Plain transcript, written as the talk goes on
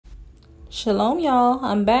Shalom, y'all.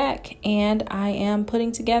 I'm back and I am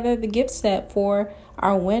putting together the gift set for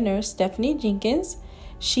our winner, Stephanie Jenkins.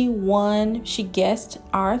 She guessed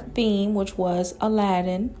our theme, which was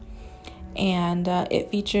Aladdin, and it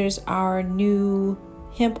features our new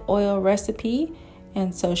hemp oil recipe.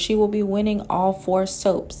 And so she will be winning all 4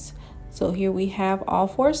 soaps. So here we have all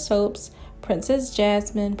 4 soaps: Princess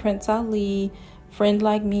Jasmine, Prince Ali, Friend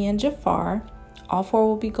Like Me, and Jafar. All 4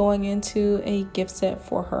 will be going into a gift set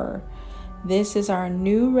for her. This is our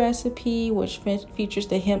new recipe, which features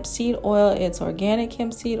the hemp seed oil. It's organic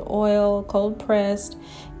hemp seed oil, cold pressed,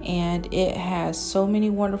 and it has so many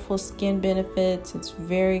wonderful skin benefits. It's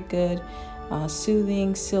very good,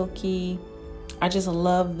 soothing, silky. I just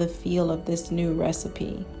love the feel of this new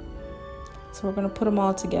recipe. So we're going to put them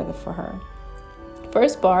all together for her.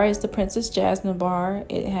 First bar is the Princess Jasmine bar.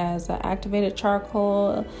 It has activated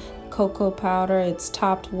charcoal, cocoa powder. It's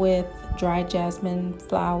topped with dried jasmine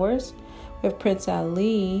flowers. We have Prince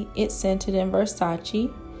Ali, it's scented in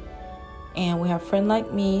Versace. And we have Friend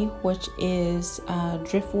Like Me, which is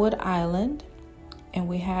Driftwood Island. And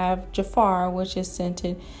we have Jafar, which is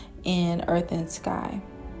scented in Earth and Sky.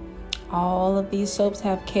 All of these soaps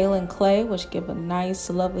have kale and clay, which give a nice,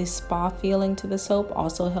 lovely spa feeling to the soap.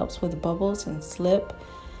 Also helps with bubbles and slip.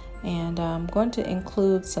 And I'm going to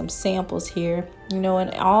include some samples here. In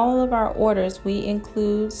all of our orders, we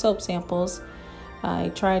include soap samples. I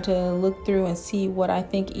try to look through and see what I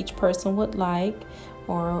think each person would like,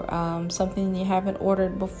 or something you haven't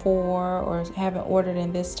ordered before or haven't ordered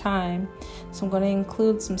in this time. So I'm going to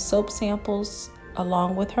include some soap samples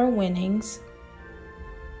along with her winnings.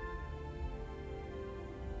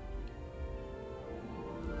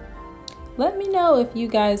 Let me know if you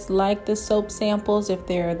guys like the soap samples, if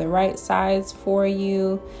they're the right size for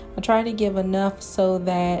you. I try to give enough so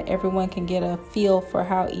that everyone can get a feel for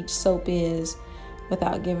how each soap is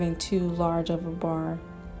without giving too large of a bar.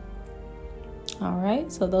 All right,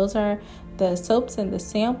 so those are the soaps and the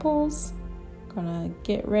samples. Gonna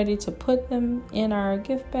get ready to put them in our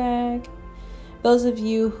gift bag. Those of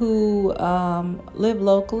you who live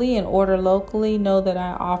locally and order locally know that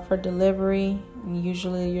I offer delivery. And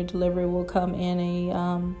usually your delivery will come in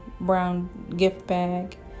a brown gift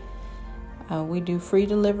bag. We do free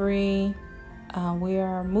delivery. We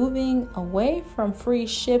are moving away from free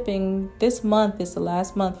shipping. This month is the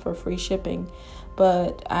last month for free shipping,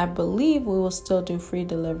 but I believe we will still do free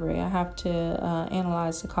delivery. I have to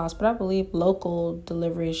analyze the cost, but I believe local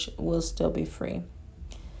delivery will still be free.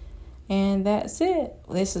 And that's it.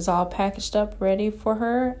 This is all packaged up, ready for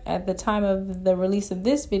her. At the time of the release of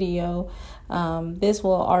this video, this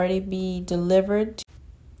will already be delivered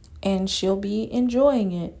and she'll be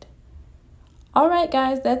enjoying it. All right,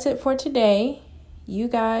 guys, that's it for today. You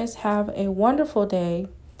guys have a wonderful day.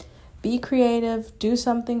 Be creative, do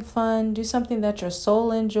something fun, do something that your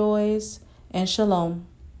soul enjoys, and shalom.